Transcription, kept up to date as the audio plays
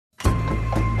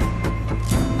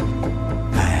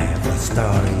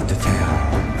story to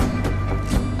tell.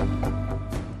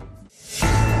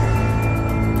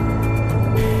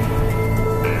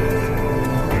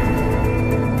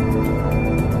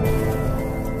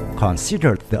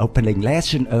 Considered the opening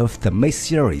legend of the MiG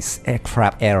series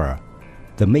aircraft era,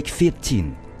 the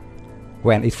MiG-15.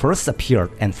 When it first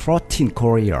appeared and fought in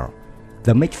Korea,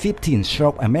 the MiG-15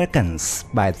 shocked Americans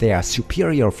by their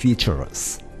superior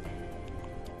features.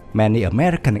 Many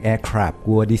American aircraft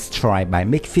were destroyed by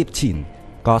MiG-15,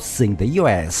 causing the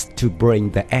US to bring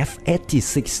the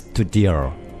F-86 to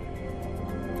deal.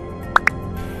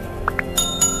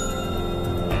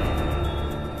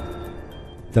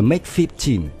 The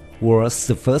MiG-15 was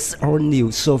the first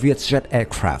all-new Soviet jet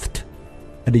aircraft,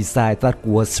 a design that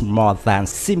was more than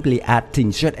simply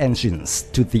adding jet engines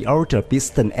to the older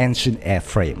piston engine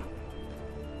airframe.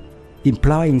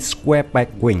 Employing square-back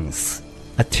wings,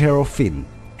 a tail fin,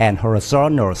 and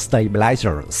horizontal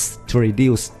stabilizers to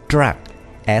reduce drag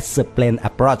as the plane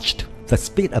approached the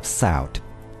speed of sound,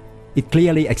 it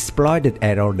clearly exploited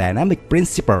aerodynamic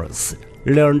principles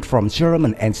learned from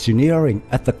German engineering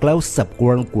at the close of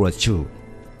World War II.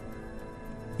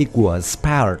 It was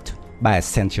powered by a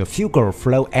centrifugal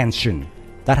flow engine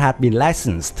that had been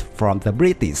licensed from the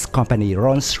British company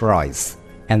Rolls-Royce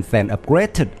and then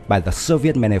upgraded by the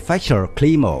Soviet manufacturer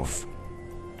Klimov.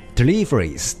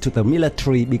 Deliveries to the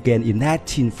military began in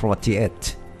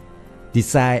 1948.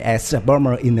 Designed as a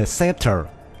bomber interceptor,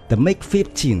 the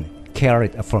MiG-15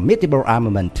 carried a formidable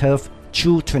armament of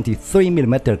two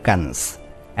 23mm guns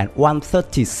and one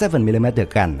 37mm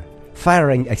gun,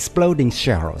 firing exploding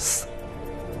shells.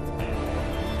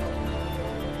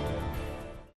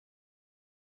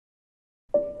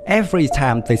 Every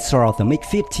time they saw the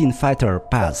MiG-15 fighter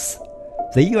pass,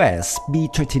 the US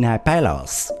B-29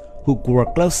 pilots, who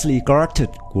were closely guarded,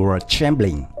 were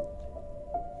trembling.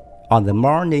 On the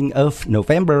morning of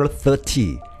November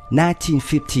 30,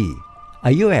 1950,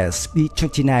 a US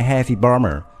B-29 heavy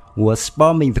bomber was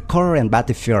bombing the Korean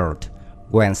battlefield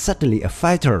when suddenly a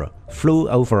fighter flew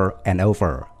over and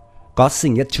over,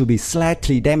 causing it to be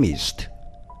slightly damaged.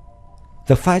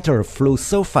 The fighter flew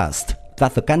so fast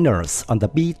that the gunners on the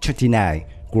B-29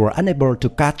 were unable to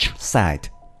catch sight,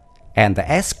 and the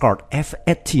escort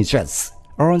F-18 jets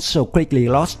also quickly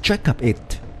lost track of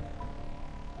it.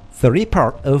 The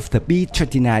report of the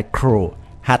B-29 crew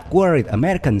had worried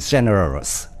American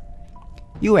generals.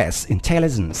 US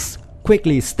intelligence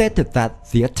quickly stated that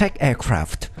the attack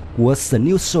aircraft was the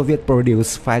new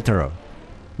Soviet-produced fighter,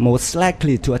 most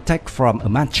likely to attack from a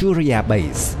Manchuria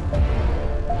base.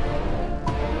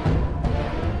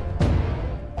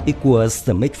 It was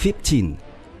the MiG-15,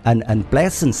 an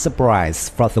unpleasant surprise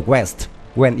for the West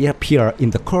when it appeared in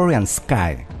the Korean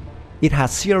sky. It had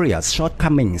serious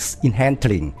shortcomings in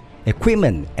handling,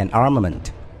 equipment, and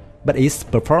armament, but its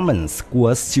performance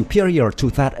was superior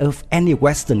to that of any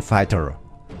Western fighter.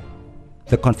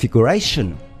 The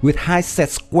configuration, with high-set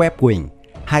square wing,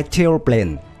 high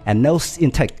tailplane, and nose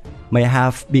intake, may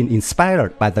have been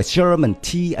inspired by the German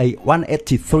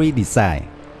TA-183 design.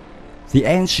 The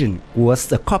engine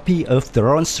was a copy of the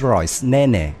Rolls-Royce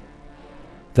Nene.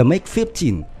 The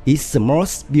MiG-15 is the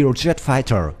most built jet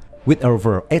fighter, with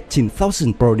over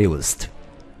 18,000 produced.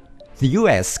 The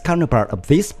US counterpart of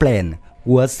this plane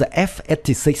was the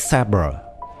F-86 Sabre.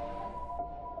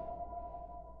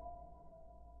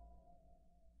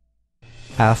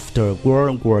 After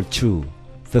World War II,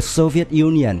 the Soviet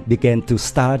Union began to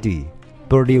study,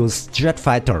 produce jet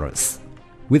fighters,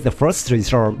 with the first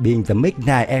result being the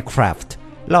MiG-9 aircraft,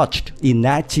 launched in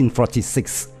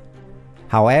 1946.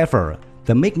 However,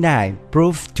 the MiG-9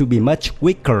 proved to be much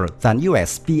weaker than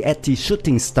US P-80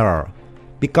 Shooting Star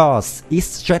because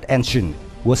its jet engine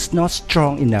was not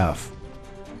strong enough.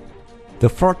 The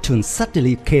fortune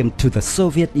suddenly came to the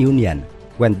Soviet Union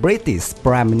when British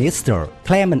Prime Minister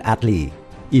Clement Attlee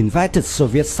invited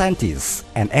Soviet scientists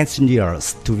and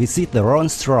engineers to visit the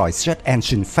Rolls-Royce jet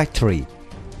engine factory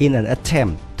in an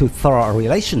attempt to thaw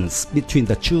relations between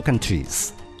the two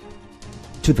countries.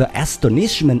 To the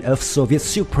astonishment of Soviet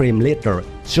Supreme Leader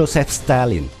Joseph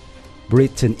Stalin,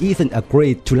 Britain even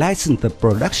agreed to license the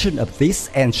production of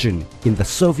this engine in the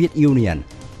Soviet Union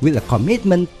with a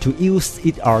commitment to use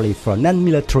it only for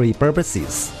non-military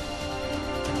purposes.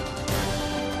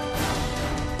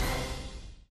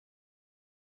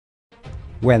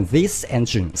 When these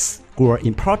engines were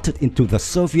imported into the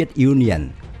Soviet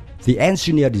Union, the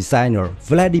engineer-designer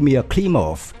Vladimir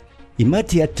Klimov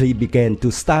immediately began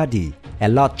to study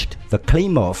and launched the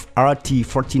Klimov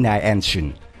RT-49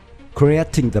 engine,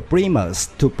 creating the premise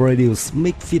to produce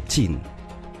MiG-15.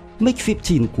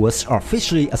 MiG-15 was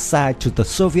officially assigned to the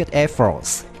Soviet Air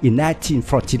Force in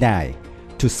 1949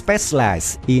 to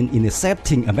specialize in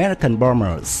intercepting American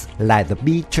bombers like the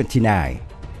B-29.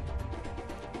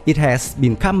 It has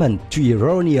been common to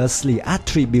erroneously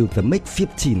attribute the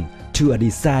MiG-15 to a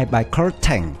design by Kurt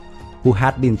Tank, who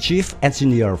had been chief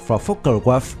engineer for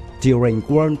Focke-Wulf during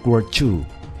World War II.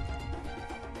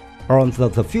 Although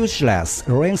the fuselage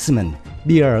arrangement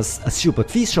bears a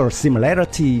superficial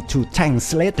similarity to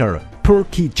Tank's later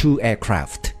Perky II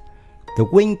aircraft, the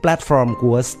wing platform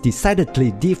was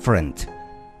decidedly different.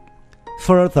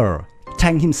 Further,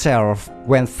 Tank himself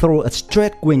went through a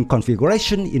straight wing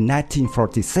configuration in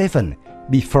 1947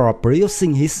 before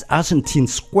producing his Argentine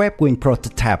square wing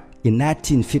prototype in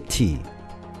 1950.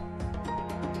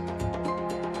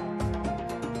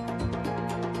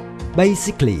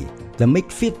 Basically, the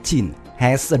MiG-15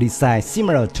 has a design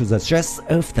similar to the jets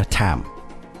of the time.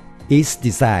 Its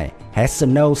design has a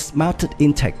nose-mounted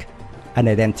intake, an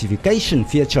identification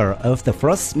feature of the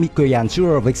first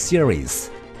Mikoyan-Gurevich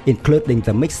series, including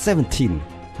the MiG-17,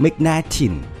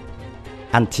 MiG-19,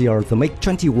 until the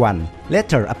MiG-21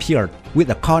 later appeared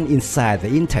with a cone inside the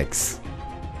intakes.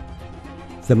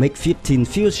 The MiG-15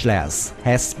 fuselage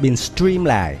has been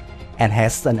streamlined and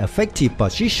has an effective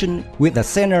position with a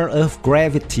center of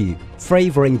gravity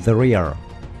favoring the rear.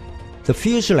 The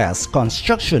fuselage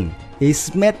construction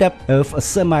is made up of a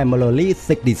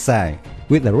semi-monolithic design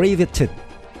with a riveted,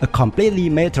 a completely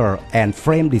metal and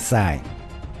frame design.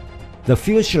 The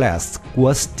fuselage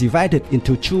was divided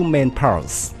into two main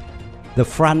parts. The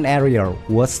front area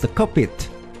was the cockpit,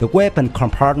 the weapon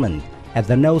compartment, and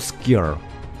the nose gear.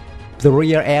 The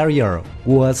rear area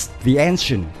was the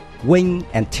engine, wing,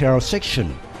 and tail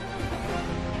section.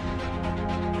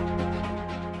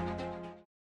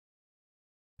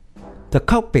 The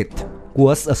cockpit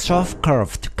was a soft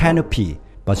curved canopy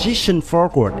positioned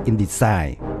forward in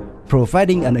design,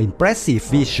 providing an impressive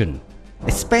vision,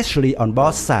 especially on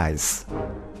both sides.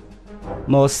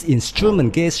 Most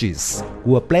instrument gauges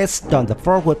were placed on the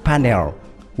forward panel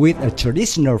with a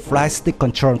traditional flight stick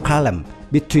control column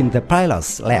between the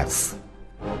pilot's legs.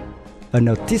 A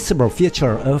noticeable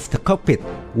feature of the cockpit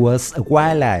was a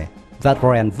wide line that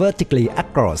ran vertically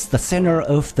across the center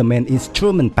of the main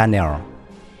instrument panel.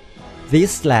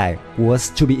 This line was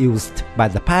to be used by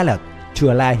the pilot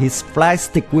to align his flight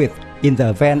stick width in the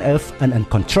event of an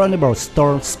uncontrollable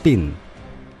stall spin.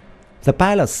 The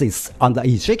pilot sits on the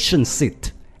ejection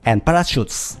seat and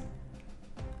parachutes.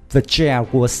 The chair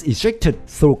was ejected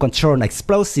through controlled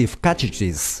explosive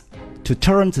cartridges to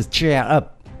turn the chair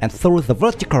up and through the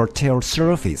vertical tail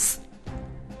surface.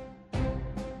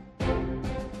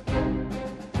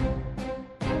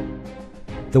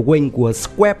 The wing was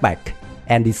square back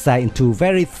and designed into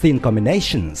very thin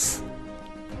combinations.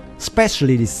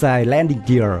 Specially designed landing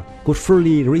gear could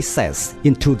fully recess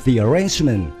into the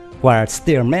arrangement while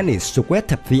still managed to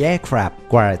wet up the aircraft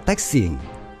while taxiing,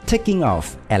 taking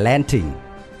off, and landing.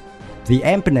 The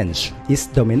empennage is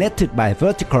dominated by a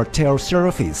vertical tail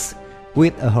surface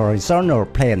with a horizontal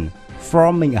plane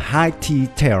forming a high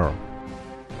T-tail.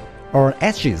 All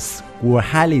edges were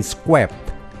highly swept,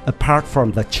 apart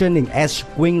from the trailing edge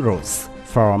wing roots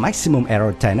for maximum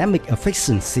aerodynamic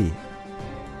efficiency.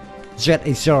 Jet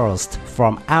exhaust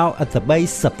formed out at the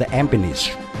base of the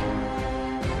empennage.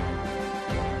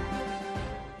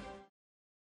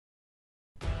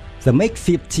 The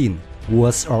MiG-15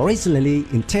 was originally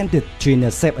intended to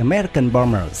intercept American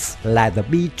bombers like the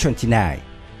B-29.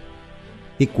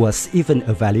 It was even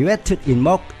evaluated in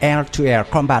mock air-to-air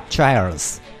combat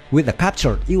trials with the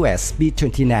captured US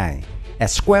B-29,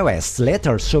 as well as the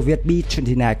later Soviet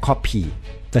B-29 copy,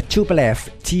 the Tupolev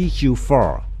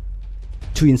Tu-4.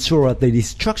 To ensure the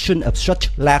destruction of such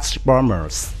large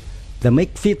bombers, the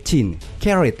MiG-15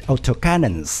 carried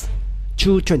autocannons,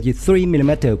 two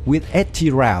 23mm with 80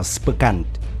 rounds per gun,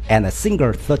 and a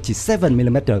single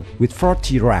 37mm with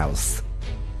 40 rounds.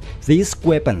 These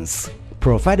weapons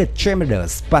provided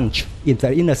tremendous punch in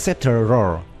the interceptor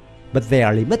role, but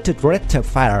their limited rate of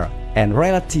fire and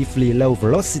relatively low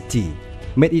velocity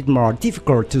made it more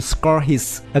difficult to score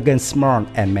hits against small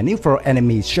and maneuver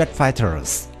enemy jet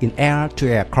fighters in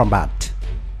air-to-air combat.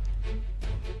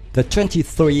 The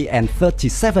 23 and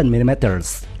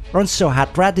 37mm also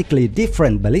had radically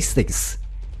different ballistics,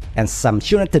 and some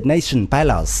United Nations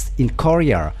pilots in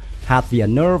Korea had the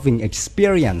unnerving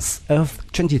experience of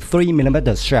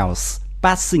 23mm shells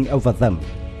passing over them,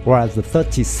 while the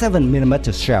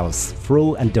 37mm shells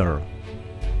flew under.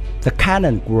 The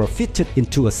cannon were fitted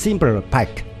into a simple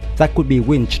pack that could be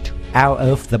winched out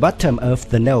of the bottom of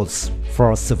the nose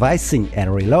for servicing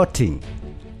and reloading,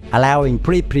 allowing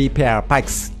pre-prepared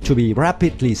packs to be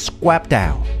rapidly swapped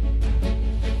down.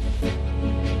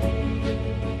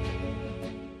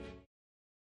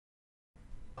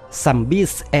 Some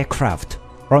Beast aircraft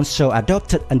also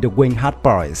adopted underwing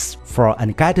hardpoints for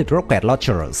unguided rocket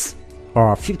launchers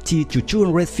or 50 to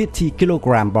 250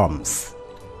 kg bombs.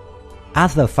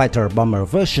 Other fighter-bomber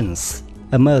versions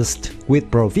emerged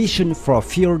with provision for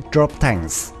fuel drop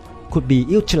tanks could be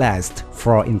utilized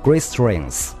for increased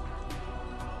range.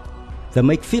 The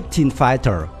MiG-15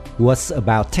 fighter was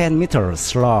about 10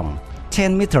 meters long,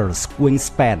 10 meters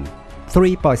wingspan,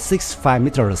 3.65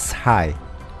 meters high,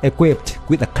 equipped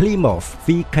with a Klimov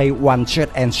VK-1 jet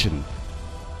engine.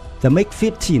 The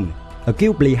MiG-15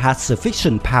 arguably had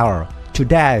sufficient power to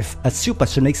dive at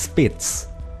supersonic speeds,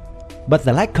 but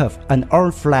the lack of an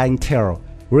on-flying tail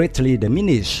greatly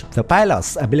diminished the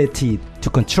pilot's ability to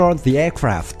control the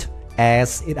aircraft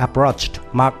as it approached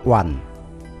Mach 1.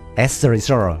 As a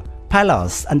result,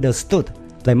 pilots understood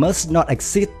they must not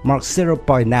exceed Mach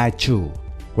 0.92,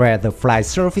 where the flight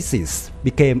surfaces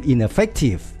became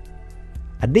ineffective.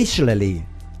 Additionally,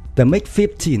 the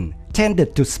MiG-15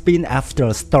 tended to spin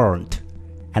after stalled,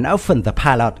 and often the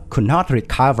pilot could not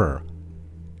recover.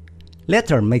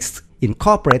 Later MiGs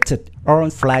incorporated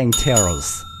on-flying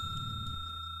tails.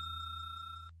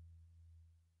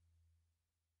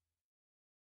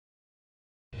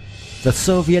 The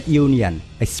Soviet Union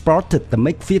exported the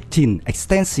MiG-15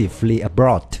 extensively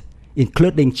abroad,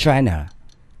 including China.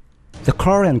 The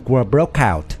Korean War broke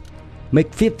out.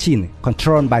 MiG-15,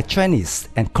 controlled by Chinese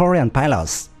and Korean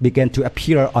pilots, began to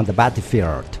appear on the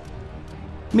battlefield.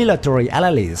 Military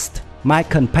analyst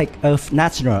Michael Peck of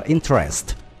National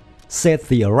Interest said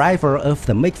the arrival of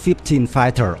the MiG-15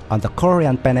 fighter on the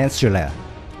Korean Peninsula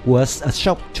was a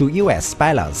shock to US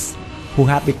pilots, who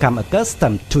had become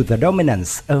accustomed to the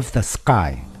dominance of the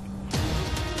sky.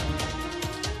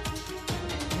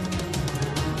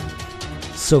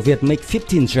 Soviet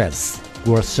MiG-15 jets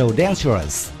were so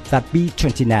dangerous that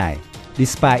B-29,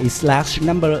 despite its large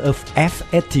number of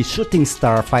F-80 Shooting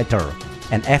Star fighter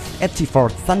and F-84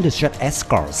 Thunderjet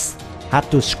escorts, had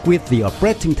to squeeze the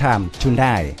operating time to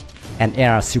 9, and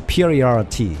air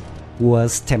superiority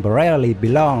was temporarily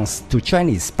belongs to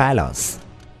Chinese pilots.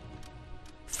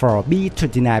 For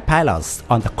B-29 pilots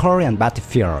on the Korean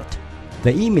battlefield,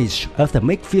 the image of the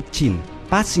MiG-15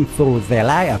 passing through their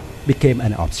lineup became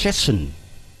an obsession.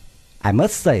 I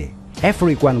must say,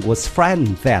 everyone was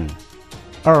frightened then.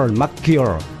 Earl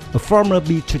McClure, a former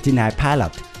B-29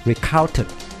 pilot, recounted.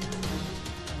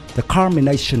 The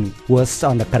culmination was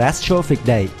on a catastrophic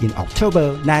day in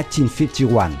October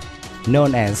 1951,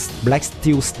 known as Black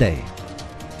Tuesday.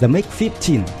 The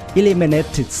MiG-15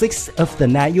 eliminated 6 of the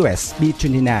 9 US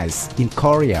B-29s in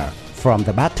Korea from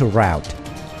the battle route.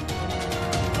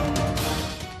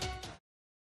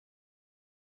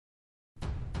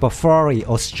 Porfiry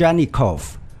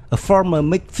Oshchanikov, a former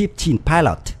MiG-15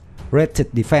 pilot,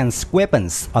 rated defense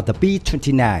weapons on the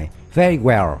B-29 very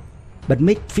well, but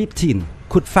MiG-15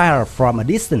 could fire from a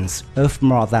distance of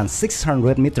more than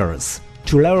 600 meters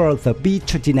to lower the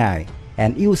B-29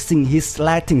 and using his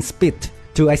lightning speed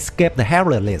to escape the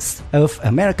hariless of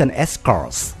American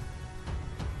escorts.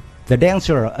 The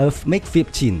danger of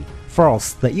MiG-15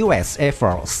 forced the US Air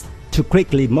Force to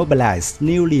quickly mobilize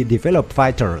newly developed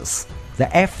fighters,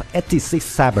 the F-86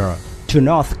 Sabre, to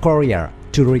North Korea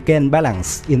to regain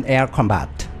balance in air combat.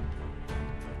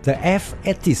 The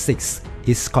F-86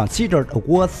 is considered a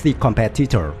worthy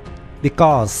competitor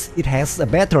because it has a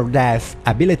better dive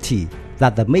ability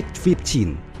than the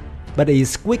MiG-15, but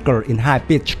is quicker in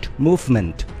high-pitched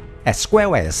movement as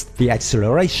well as the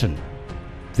acceleration.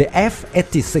 The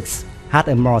F-86 had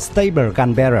a more stable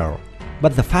gun barrel,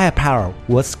 but the firepower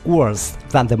was worse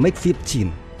than the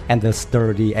MiG-15, and the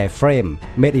sturdy airframe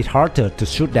made it harder to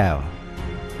shoot down.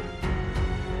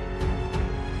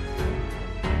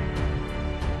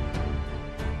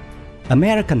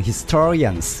 American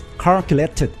historians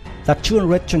calculated that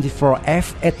 224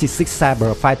 F-86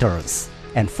 Sabre fighters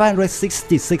and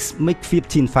 566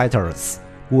 MiG-15 fighters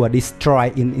were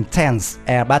destroyed in intense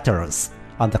air battles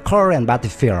on the Korean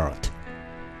battlefield,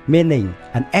 meaning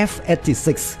an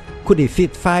F-86 could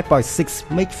defeat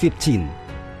 5.6 MiG-15.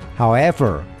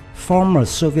 However, former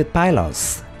Soviet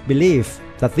pilots believe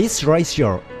that this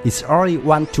ratio is only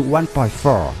 1 to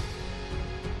 1.4.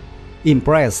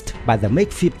 Impressed by the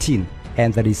MiG-15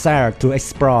 and the desire to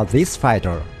explore this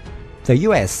fighter, the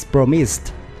US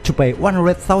promised to pay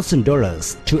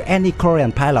 $100,000 to any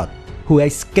Korean pilot who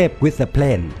escaped with the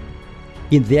plane.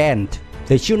 In the end,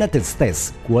 the United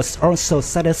States was also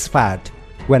satisfied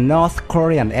when North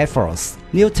Korean Air Force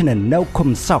Lieutenant No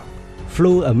Kum-sok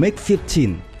flew a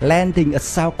MiG-15 landing at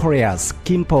South Korea's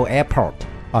Gimpo Airport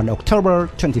on October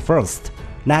 21,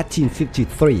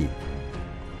 1953.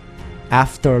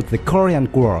 After the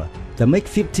Korean War, the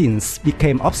MiG-15s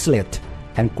became obsolete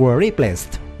and were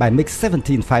replaced by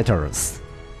MiG-17 fighters.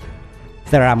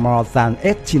 There are more than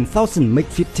 18,000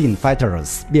 MiG-15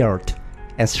 fighters built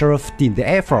and served in the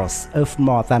Air Force of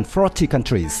more than 40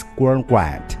 countries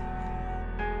worldwide.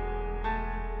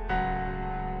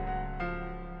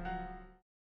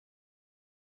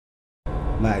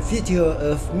 My video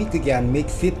of Mikoyan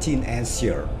MiG-15 ends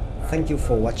here. Thank you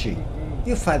for watching. If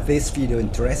you find this video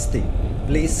interesting,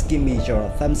 please give me your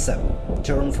thumbs up.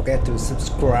 Don't forget to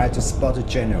subscribe to support the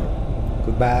channel.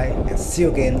 Goodbye and see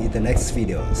you again in the next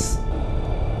videos.